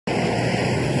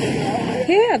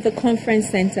Here at the conference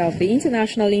center of the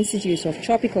International Institute of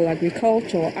Tropical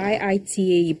Agriculture,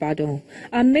 IITA Ibadan,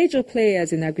 are major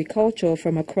players in agriculture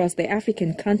from across the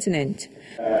African continent.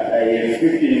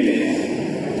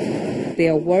 They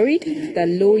are worried that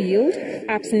low yield,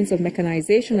 absence of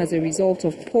mechanization as a result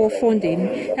of poor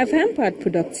funding have hampered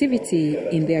productivity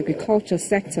in the agriculture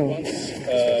sector.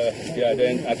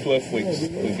 Then at 12 weeks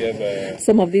we give.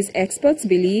 Some of these experts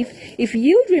believe if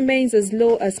yield remains as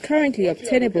low as currently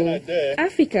obtainable,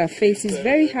 Africa faces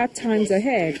very hard times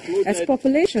ahead as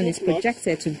population is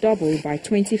projected to double by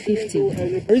 2050.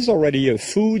 There is already a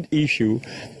food issue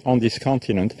on this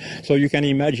continent, so you can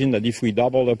imagine that if we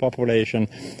double the population,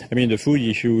 the food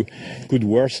issue could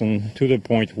worsen to the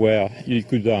point where it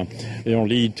could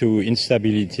lead to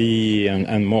instability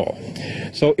and more.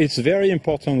 So it's very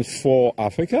important for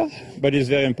Africa, but it's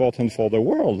very important for the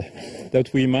world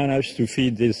that we manage to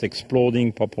feed this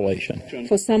exploding population.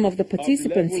 For some of the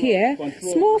participants here,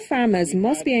 small farmers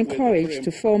must be encouraged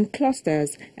to form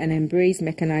clusters and embrace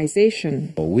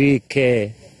mechanization. We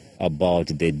care about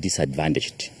the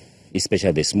disadvantaged,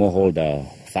 especially the smallholder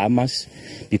farmers,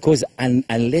 because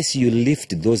unless you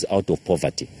lift those out of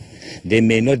poverty, there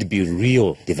may not be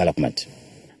real development.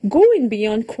 Going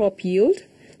beyond crop yield,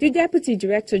 the Deputy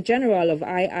Director General of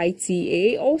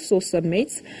IITA also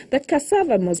submits that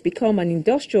cassava must become an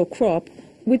industrial crop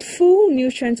with full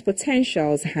nutrient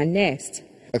potentials harnessed.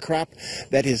 A crop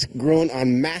that is grown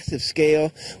on massive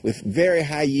scale with very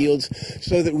high yields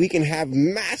so that we can have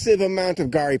massive amount of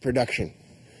gari production.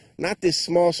 Not this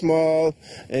small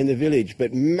in the village,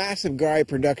 but massive gari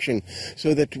production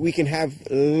so that we can have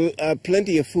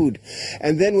plenty of food.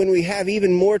 And then when we have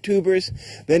even more tubers,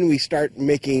 then we start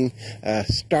making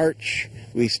starch,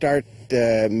 we start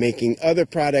making other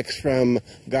products from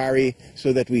gari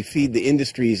so that we feed the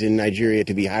industries in Nigeria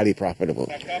to be highly profitable.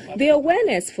 The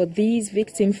awareness for these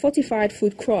victim-fortified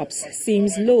food crops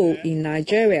seems low in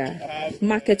Nigeria.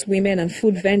 Market women and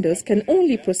food vendors can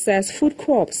only process food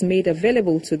crops made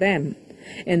available to them.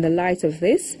 In the light of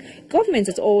this, government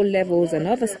at all levels and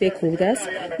other stakeholders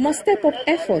must step up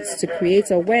efforts to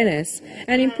create awareness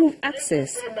and improve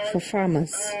access for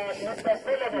farmers.